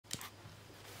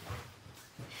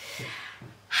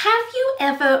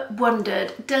ever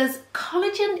wondered, does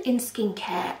collagen in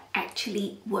skincare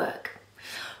actually work?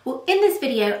 Well, in this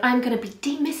video, I'm going to be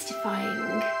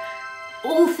demystifying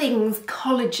all things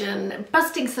collagen,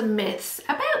 busting some myths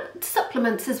about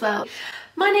supplements as well.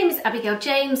 My name is Abigail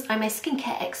James. I'm a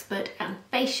skincare expert and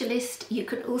facialist. You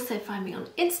can also find me on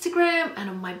Instagram and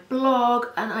on my blog,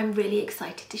 and I'm really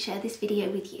excited to share this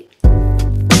video with you.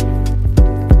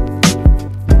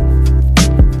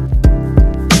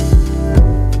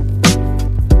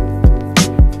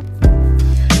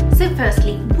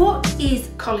 Firstly, what is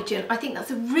collagen? I think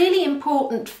that's a really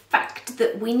important fact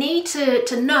that we need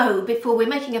to know before we're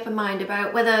making up a mind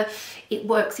about whether it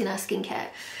works in our skincare.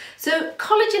 So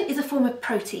collagen is a form of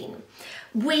protein.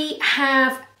 We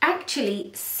have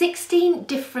actually 16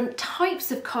 different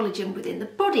types of collagen within the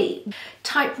body.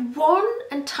 Type 1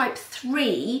 and type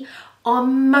 3 are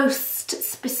most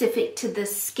specific to the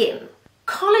skin.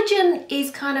 Collagen is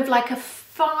kind of like a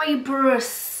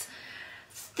fibrous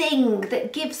thing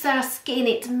that gives our skin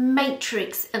its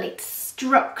matrix and its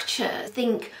structure.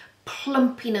 Think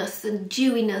plumpiness and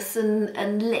dewiness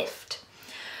and lift.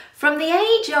 From the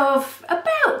age of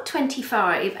about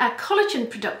 25, our collagen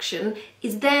production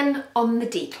is then on the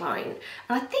decline.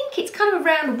 And I think it's kind of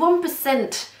around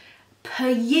 1% per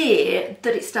year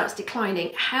that it starts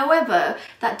declining. However,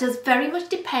 that does very much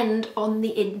depend on the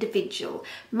individual.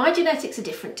 My genetics are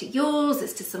different to yours,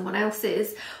 as to someone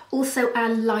else's. Also, our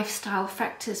lifestyle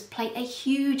factors play a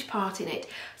huge part in it.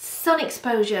 Sun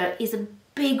exposure is a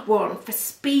big one for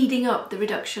speeding up the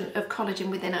reduction of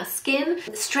collagen within our skin.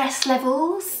 Stress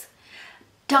levels,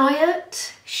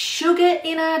 diet, sugar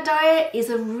in our diet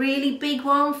is a really big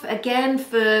one,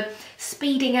 for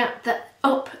speeding up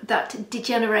that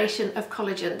degeneration of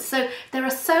collagen. So there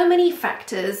are so many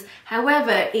factors.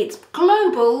 However, it's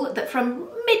global that from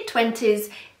mid-20s,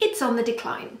 it's on the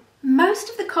decline. Most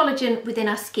of the collagen within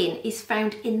our skin is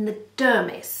found in the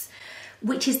dermis,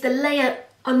 which is the layer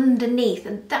underneath,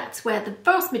 and that's where the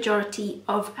vast majority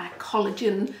of our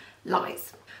collagen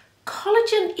lies.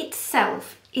 Collagen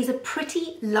itself is a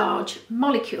pretty large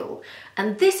molecule,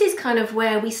 and this is kind of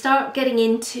where we start getting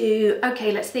into,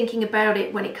 okay, let's thinking about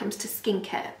it when it comes to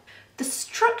skincare. The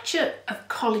structure of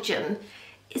collagen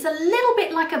is a little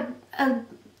bit like a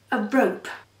rope.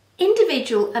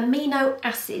 Individual amino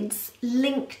acids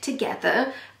link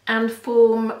together and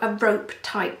form a rope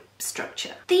type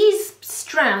structure. These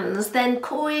strands then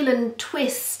coil and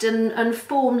twist and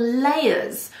form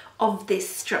layers of this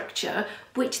structure,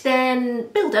 which then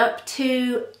build up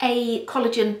to a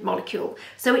collagen molecule.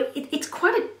 So it's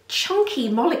quite a chunky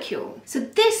molecule. So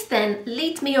this then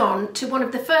leads me on to one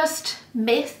of the first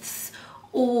myths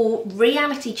or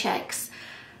reality checks,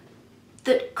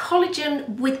 that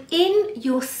collagen within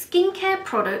your skincare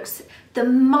products, the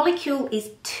molecule is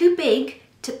too big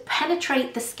to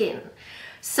penetrate the skin.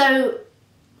 So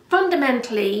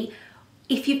fundamentally,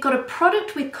 if you've got a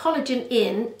product with collagen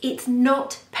in, it's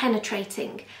not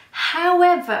penetrating.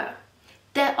 However,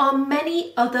 there are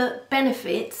many other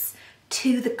benefits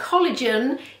to the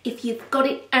collagen if you've got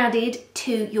it added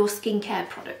to your skincare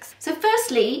products. So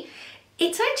firstly,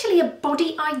 it's actually a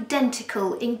body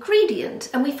identical ingredient,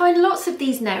 and we find lots of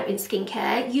these now in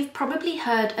skincare. You've probably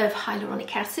heard of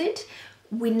hyaluronic acid.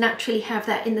 We naturally have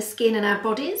that in the skin and our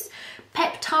bodies.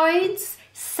 Peptides,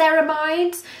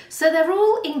 ceramides, so they're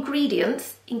all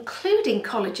ingredients, including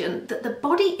collagen, that the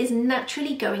body is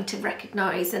naturally going to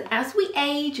recognize. And as we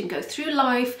age and go through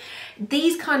life,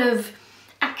 these kind of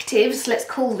actives, let's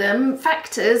call them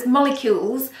factors,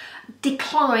 molecules,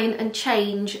 decline and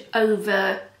change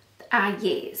over our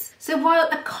years. So while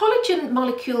a collagen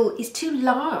molecule is too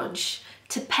large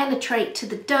to penetrate to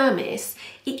the dermis,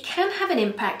 it can have an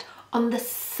impact on the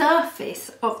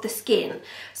surface of the skin.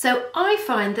 So I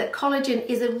find that collagen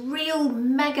is a real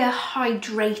mega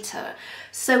hydrator.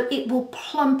 So it will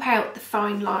plump out the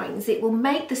fine lines. It will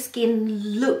make the skin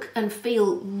look and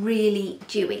feel really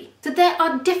dewy. So there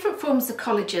are different forms of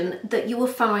collagen that you will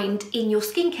find in your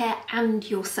skincare and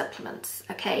your supplements,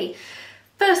 okay?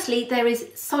 Firstly, there is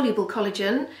soluble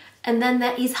collagen, and then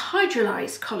there is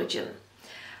hydrolyzed collagen.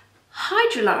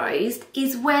 Hydrolyzed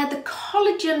is where the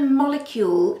collagen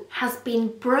molecule has been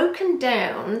broken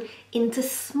down into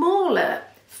smaller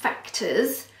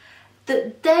factors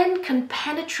that then can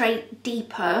penetrate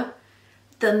deeper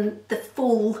than the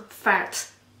full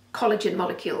fat collagen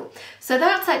molecule. So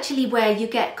that's actually where you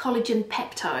get collagen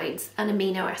peptides and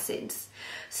amino acids.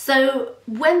 So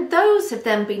when those have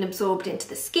then been absorbed into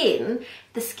the skin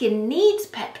needs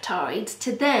peptides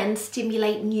to then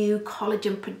stimulate new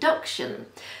collagen production.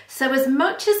 So as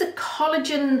much as a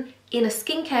collagen in a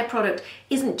skincare product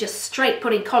isn't just straight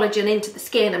putting collagen into the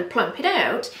skin and plump it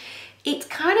out, it's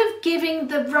kind of giving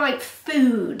the right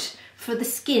food for the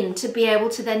skin to be able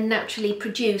to then naturally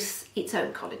produce its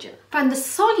own collagen. And the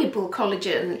soluble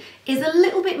collagen is a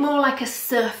little bit more like a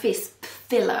surface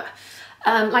filler.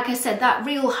 Like I said, that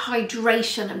real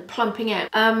hydration and plumping out.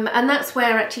 And that's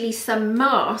where actually some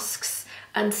masks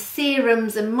and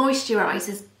serums and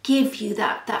moisturizers give you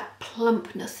that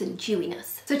plumpness and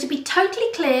dewiness. So to be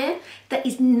totally clear, there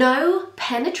is no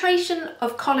penetration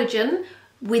of collagen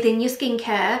within your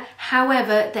skincare.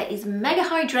 However, there is mega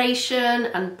hydration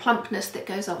and plumpness that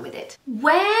goes on with it.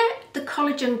 Where the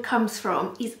collagen comes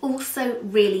from is also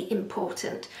really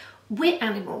important. We're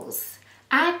animals.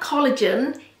 Our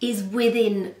collagen is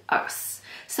within us.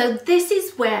 So this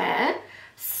is where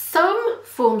some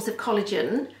forms of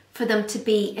collagen, for them to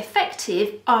be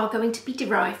effective, are going to be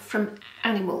derived from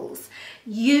animals.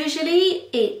 Usually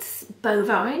it's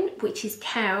bovine, which is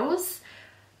cows,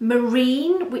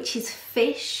 marine, which is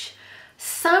fish.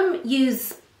 Some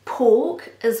use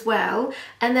pork as well.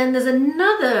 And then there's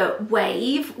another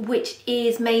wave, which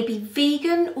is maybe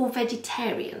vegan or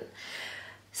vegetarian.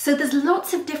 So there's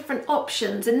lots of different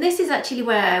options. And this is actually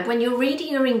where, when you're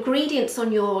reading your ingredients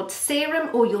on your serum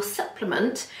or your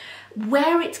supplement,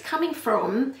 where it's coming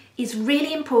from is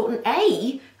really important,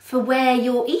 for where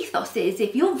your ethos is.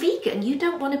 If you're vegan, you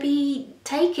don't want to be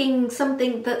taking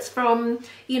something that's from,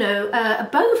 you know, a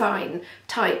bovine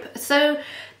type. So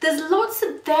there's lots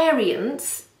of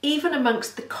variance even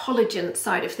amongst the collagen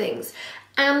side of things.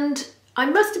 And I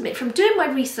must admit, from doing my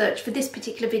research for this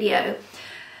particular video,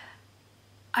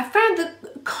 I found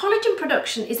that collagen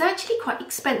production is actually quite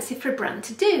expensive for a brand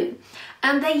to do.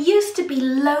 And there used to be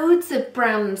loads of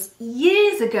brands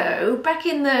years ago, back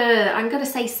in the, I'm going to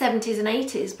say 70s and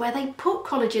 80s, where they put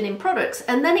collagen in products,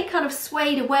 and then it kind of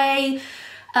swayed away.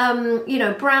 You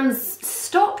know, brands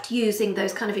stopped using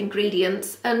those kind of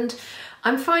ingredients, and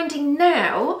I'm finding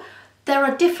now there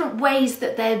are different ways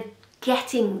that they're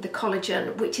getting the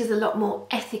collagen, which is a lot more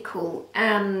ethical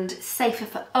and safer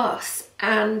for us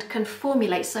and can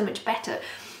formulate so much better.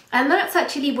 And that's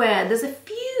actually where there's a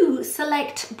few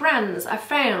select brands I've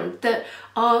found that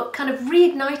are kind of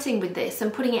reigniting with this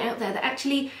and putting it out there that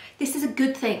actually this is a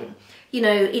good thing. You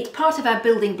know, it's part of our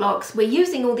building blocks. We're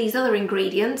using all these other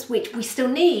ingredients, which we still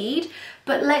need,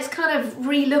 but let's kind of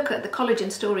relook at the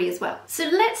collagen story as well. So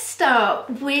let's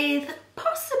start with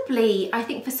possibly, I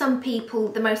think for some people,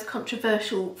 the most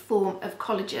controversial form of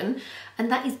collagen,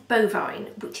 and that is bovine,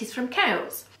 which is from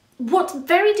cows. What's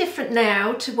very different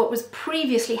now to what was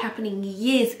previously happening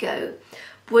years ago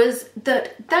was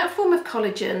that that form of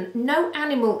collagen, no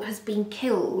animal has been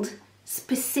killed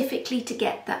specifically to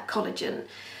get that collagen.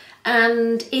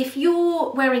 And if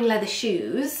you're wearing leather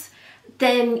shoes,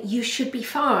 then you should be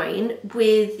fine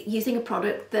with using a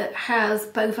product that has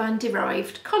bovine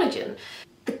derived collagen.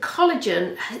 The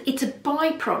collagen, it's a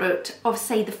byproduct of,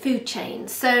 say, the food chain.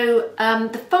 So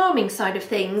the farming side of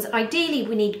things, ideally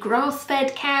we need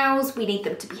grass-fed cows, we need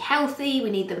them to be healthy,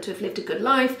 we need them to have lived a good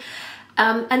life.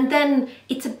 And then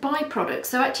it's a byproduct.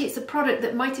 So actually it's a product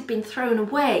that might have been thrown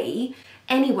away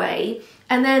anyway,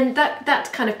 and then that's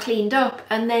kind of cleaned up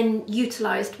and then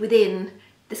utilised within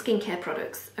the skincare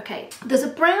products. Okay, there's a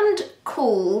brand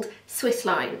called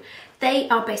Swissline. They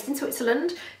are based in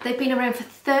Switzerland. They've been around for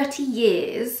 30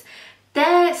 years.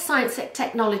 Their science and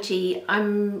technology,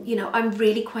 I'm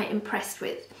really quite impressed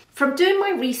with. From doing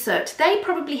my research, they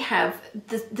probably have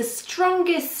the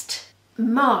strongest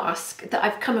mask that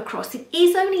I've come across. It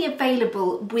is only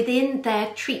available within their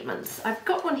treatments. I've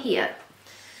got one here.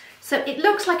 So it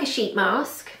looks like a sheet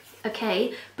mask,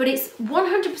 okay, but it's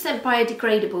 100%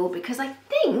 biodegradable because I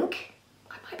think,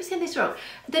 I might be saying this wrong,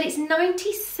 that it's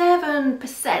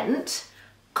 97%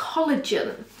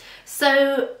 collagen.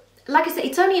 So, like I said,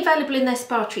 it's only available in their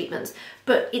spa treatments,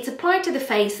 but it's applied to the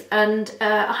face and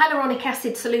a hyaluronic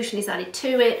acid solution is added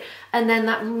to it, and then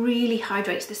that really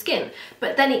hydrates the skin.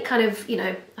 But then it kind of,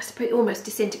 I suppose almost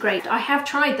disintegrates. I have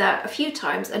tried that a few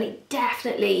times and it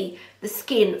definitely, the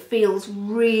skin feels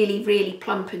really, really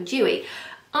plump and dewy.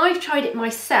 I've tried it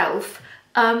myself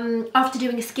after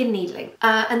doing a skin needling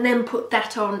and then put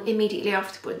that on immediately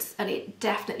afterwards, and it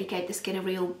definitely gave the skin a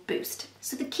real boost.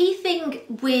 So the key thing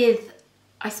with,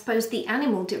 I suppose, the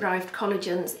animal derived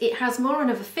collagens, it has more of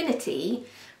an affinity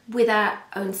with our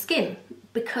own skin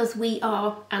because we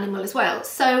are animal as well.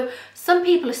 So some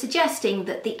people are suggesting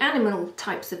that the animal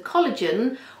types of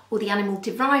collagen or the animal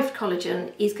derived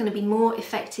collagen is going to be more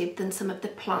effective than some of the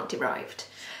plant derived.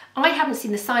 I haven't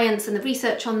seen the science and the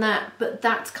research on that, but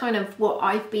that's kind of what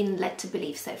I've been led to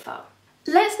believe so far.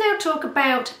 Let's now talk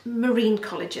about marine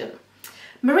collagen.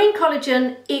 Marine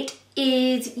collagen, it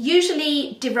is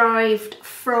usually derived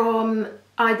from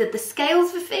either the scales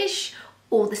of a fish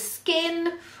or the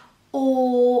skin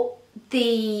or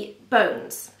the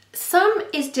bones. Some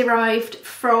is derived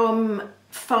from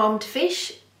farmed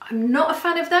fish. I'm not a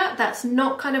fan of that. That's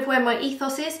not kind of where my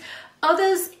ethos is.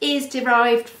 Others is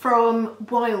derived from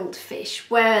wild fish,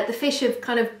 where the fish have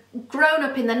kind of grown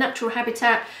up in their natural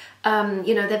habitat.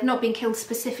 You know, they've not been killed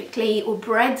specifically or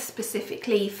bred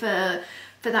specifically for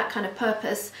that kind of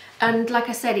purpose. And like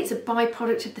I said, it's a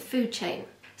byproduct of the food chain.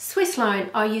 Swiss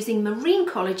Line are using marine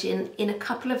collagen in a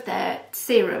couple of their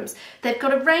serums. They've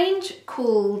got a range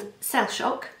called Cell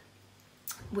Shock,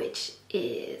 which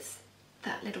is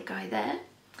that little guy there.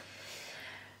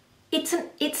 It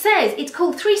says it's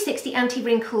called 360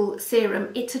 Anti-Wrinkle Serum.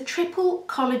 It's a triple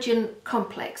collagen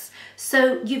complex.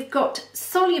 So you've got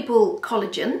soluble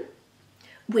collagen,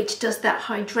 which does that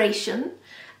hydration,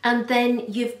 and then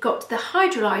you've got the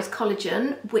hydrolyzed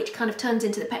collagen, which kind of turns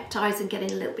into the peptides and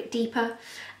getting a little bit deeper.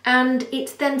 And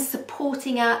it's then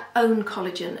supporting our own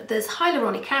collagen. There's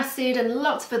hyaluronic acid and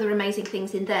lots of other amazing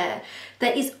things in there.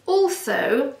 There is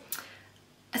also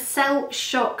a Cell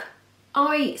Shock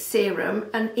eye serum,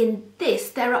 and in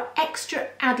this there are extra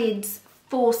addeds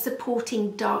for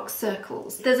supporting dark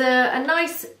circles. There's a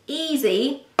nice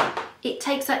easy, it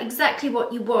takes out exactly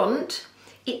what you want.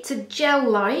 It's a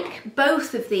gel-like,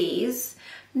 both of these,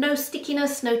 no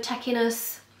stickiness, no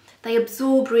tackiness, they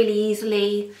absorb really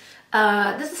easily.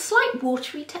 There's a slight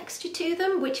watery texture to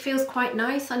them, which feels quite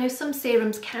nice. I know some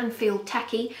serums can feel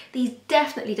tacky. These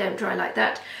definitely don't dry like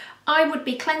that. I would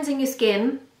be cleansing your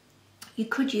skin. You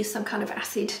could use some kind of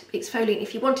acid exfoliant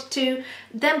if you wanted to,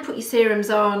 then put your serums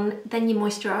on, then your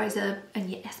moisturiser and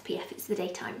your SPF. It's the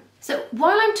daytime. So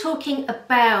while I'm talking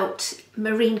about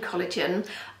marine collagen,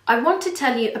 I want to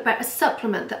tell you about a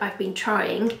supplement that I've been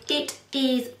trying. It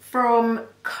is from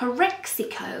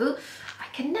Corexico. I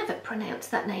can never pronounce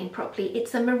that name properly.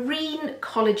 It's a marine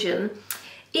collagen.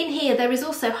 In here there is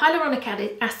also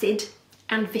hyaluronic acid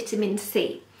and vitamin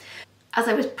C. As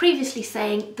I was previously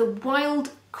saying, the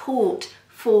wild caught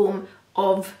form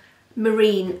of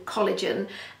marine collagen,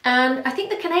 and I think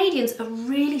the Canadians are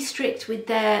really strict with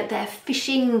their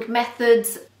fishing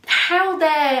methods. How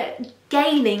they're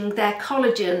gaining their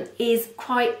collagen is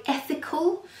quite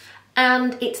ethical,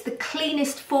 and it's the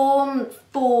cleanest form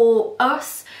for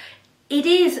us. It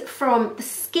is from the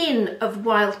skin of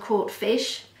wild caught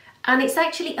fish, and it's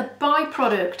actually a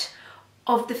byproduct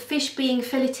of the fish being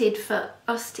filleted for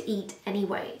us to eat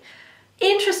anyway.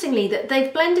 Interestingly, that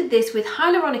they've blended this with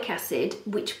hyaluronic acid,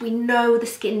 which we know the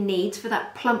skin needs for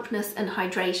that plumpness and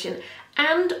hydration,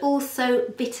 and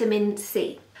also vitamin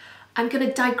C. I'm going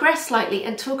to digress slightly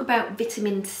and talk about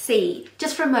vitamin C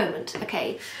just for a moment,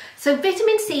 okay? So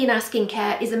vitamin C in our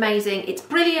skincare is amazing. It's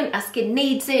brilliant, our skin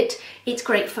needs it. It's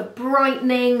great for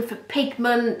brightening, for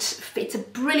pigment. It's a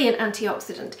brilliant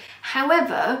antioxidant.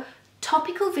 However,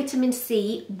 topical vitamin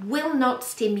C will not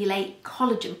stimulate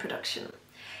collagen production.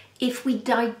 If we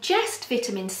digest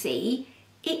vitamin C,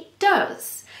 it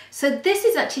does. So this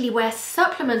is actually where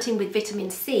supplementing with vitamin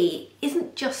C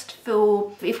isn't just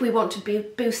for if we want to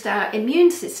boost our immune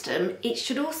system, it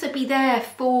should also be there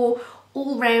for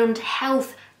all-round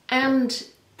health and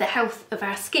the health of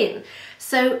our skin.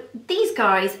 So these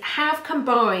guys have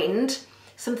combined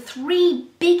some 3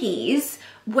 biggies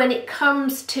when it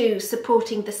comes to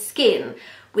supporting the skin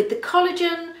with the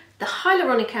collagen, the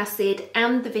hyaluronic acid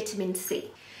and the vitamin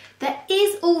C. There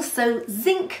is also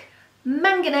zinc,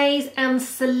 manganese and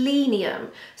selenium.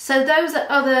 So those are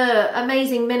other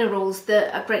amazing minerals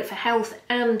that are great for health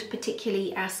and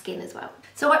particularly our skin as well.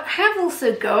 So I have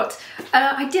also got,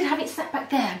 I did have it set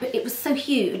back there, but it was so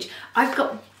huge. I've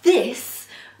got this,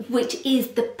 which is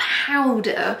the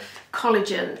powder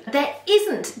collagen. There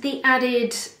isn't the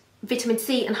added vitamin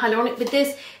C and hyaluronic with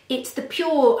this. It's the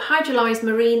pure hydrolyzed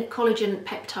marine collagen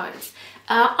peptides.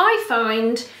 I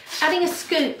find adding a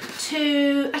scoop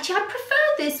to, actually I prefer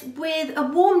this with a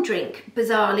warm drink,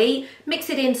 bizarrely. Mix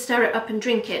it in, stir it up and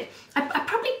drink it. I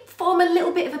probably form a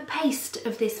little bit of a paste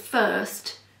of this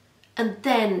first and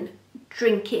then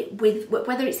drink it with,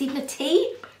 whether it's even a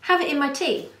tea, have it in my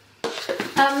tea.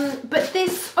 But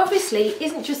this obviously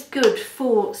isn't just good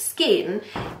for skin,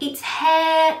 it's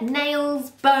hair,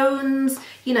 nails, bones,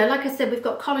 you know, like I said, we've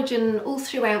got collagen all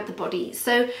throughout the body.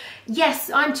 So yes,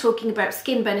 I'm talking about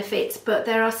skin benefits, but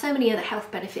there are so many other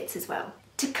health benefits as well.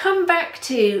 To come back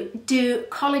to, do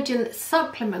collagen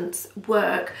supplements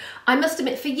work? I must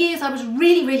admit, for years I was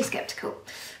really skeptical,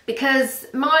 because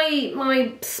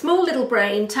my small little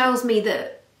brain tells me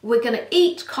that we're going to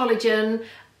eat collagen,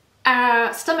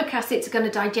 our stomach acids are going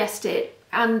to digest it,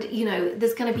 and you know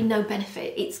there's going to be no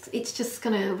benefit. It's just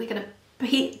we're going to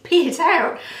pee it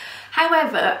out.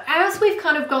 However, as we've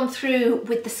kind of gone through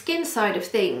with the skin side of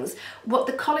things, what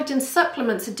the collagen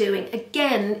supplements are doing,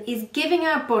 again, is giving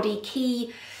our body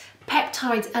key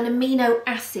peptides and amino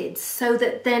acids so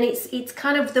that then it's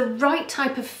kind of the right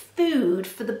type of food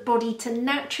for the body to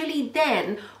naturally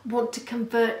then want to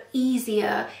convert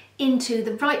easier into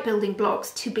the right building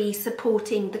blocks to be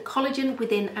supporting the collagen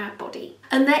within our body.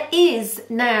 And there is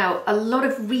now a lot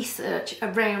of research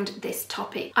around this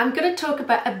topic. I'm going to talk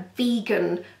about a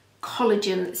vegan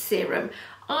collagen serum.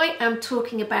 I am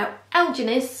talking about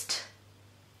Algenist,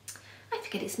 I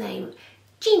forget its name,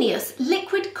 Genius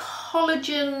Liquid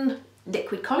Collagen.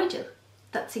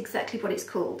 That's exactly what it's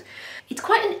called. It's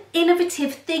quite an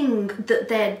innovative thing that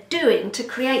they're doing to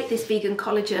create this vegan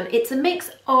collagen. It's a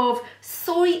mix of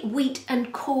soy, wheat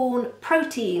and corn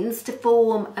proteins to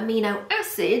form amino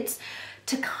acids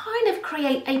to kind of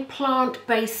create a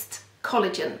plant-based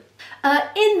collagen.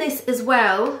 In this as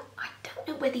well, I don't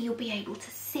know whether you'll be able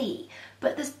to see,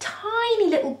 but there's tiny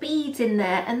little beads in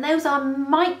there, and those are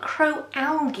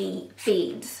microalgae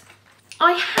beads.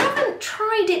 I haven't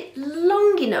tried it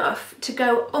long enough to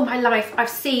go, oh my life, I've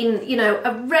seen, you know,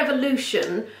 a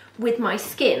revolution with my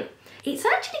skin. It's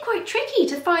actually quite tricky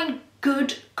to find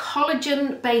good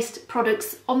collagen-based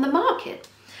products on the market.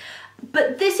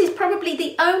 But this is probably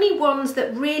the only ones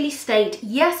that really state,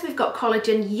 yes, we've got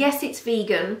collagen, yes, it's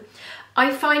vegan.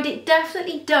 I find it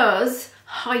definitely does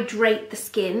hydrate the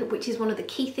skin, which is one of the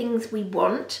key things we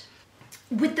want.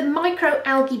 With the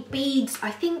microalgae beads,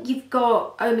 I think you've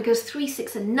got omegas 3,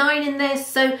 6 and 9 in this,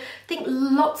 so I think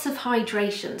lots of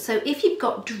hydration. So if you've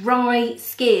got dry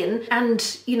skin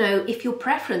and, you know, if your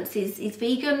preference is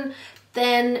vegan,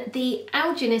 then the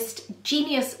Algenist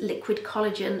Genius Liquid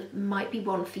Collagen might be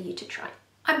one for you to try.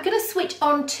 I'm going to switch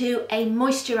on to a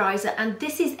moisturiser, and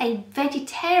this is a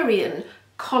vegetarian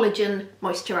collagen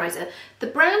moisturiser. The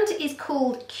brand is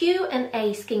called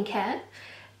Q&A Skincare.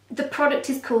 The product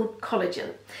is called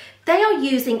Collagen. They are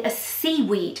using a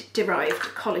seaweed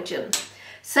derived collagen.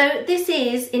 So this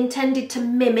is intended to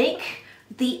mimic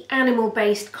the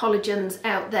animal-based collagens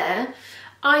out there.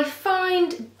 I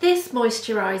find this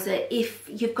moisturiser, if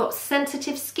you've got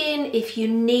sensitive skin, if you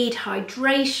need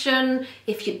hydration,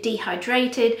 if you're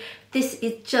dehydrated, this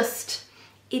is just,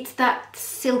 it's that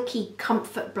silky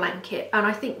comfort blanket, and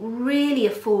I think really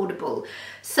affordable.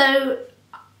 So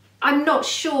I'm not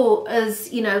sure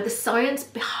as, you know, the science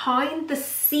behind the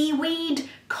seaweed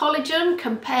collagen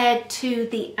compared to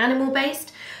the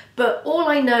animal-based, but all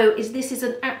I know is this is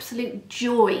an absolute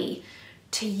joy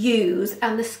to use,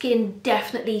 and the skin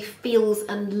definitely feels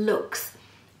and looks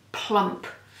plump.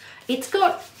 It's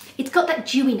got that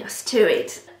dewiness to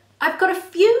it. I've got a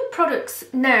few products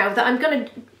now that I'm going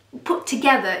to put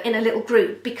together in a little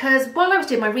group, because while I was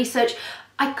doing my research,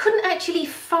 I couldn't actually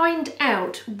find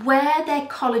out where their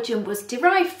collagen was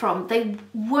derived from. They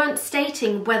weren't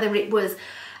stating whether it was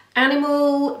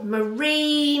animal,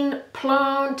 marine,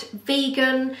 plant,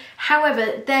 vegan.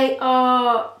 However, they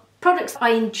are products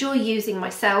I enjoy using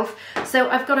myself. So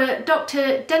I've got a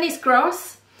Dr. Dennis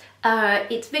Gross.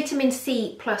 It's vitamin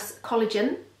C plus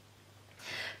collagen.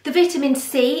 The vitamin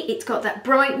C, it's got that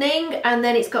brightening, and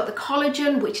then it's got the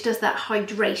collagen, which does that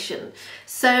hydration.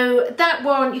 So that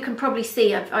one, you can probably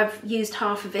see I've used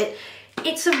half of it.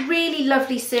 It's a really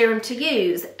lovely serum to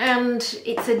use, and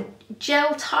it's a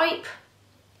gel type.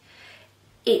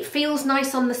 It feels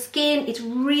nice on the skin, it's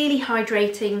really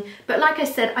hydrating, but like I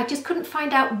said, I just couldn't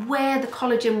find out where the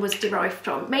collagen was derived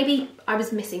from. Maybe I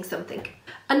was missing something.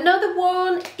 Another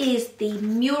one is the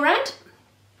Murad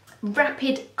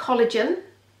Rapid Collagen.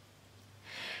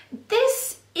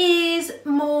 This is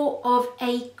more of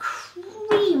a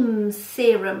cream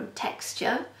serum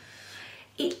texture.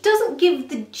 It doesn't give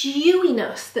the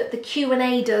dewiness that the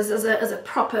Q&A does as a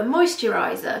proper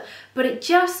moisturiser, but it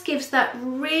just gives that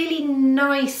really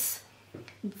nice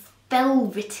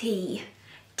velvety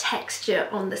texture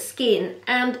on the skin,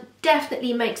 and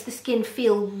definitely makes the skin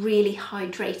feel really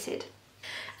hydrated.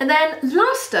 And then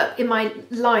last up in my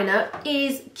lineup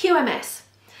is QMS.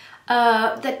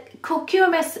 They're called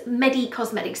QMS Medi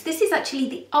Cosmetics. This is actually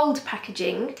the old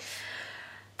packaging.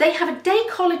 They have a day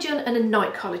collagen and a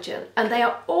night collagen, and they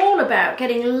are all about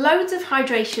getting loads of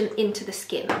hydration into the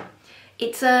skin.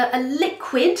 It's a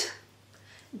liquid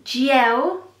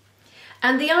gel,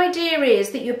 and the idea is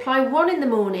that you apply one in the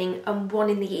morning and one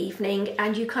in the evening,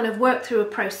 and you kind of work through a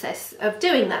process of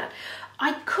doing that.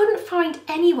 I couldn't find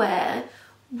anywhere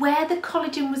where the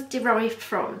collagen was derived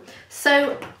from.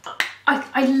 So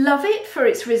I love it for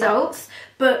its results,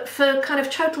 but for kind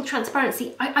of total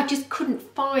transparency, I just couldn't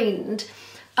find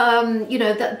you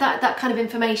know, that kind of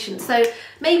information. So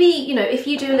maybe, you know, if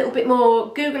you do a little bit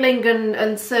more Googling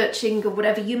and searching or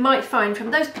whatever, you might find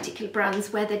from those particular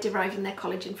brands where they're deriving their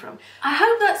collagen from. I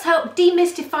hope that's helped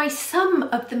demystify some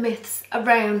of the myths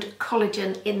around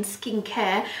collagen in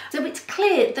skincare, so it's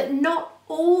clear that not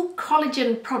all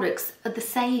collagen products are the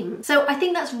same. So I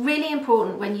think that's really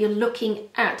important when you're looking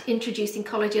at introducing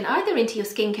collagen either into your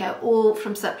skincare or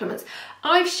from supplements.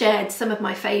 I've shared some of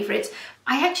my favourites.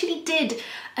 I actually did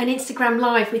an Instagram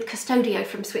live with Custodio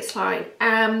from Swissline,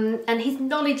 and his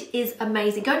knowledge is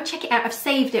amazing. Go and check it out. I've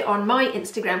saved it on my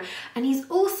Instagram, and he's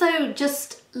also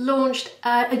just launched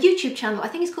a YouTube channel. I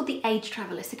think it's called The Age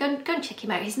Traveller, so go and check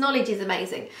him out. His knowledge is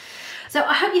amazing. So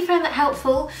I hope you found that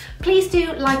helpful. Please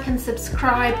do like and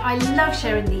subscribe. I love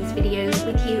sharing these videos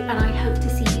with you, and I hope to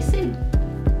see you soon.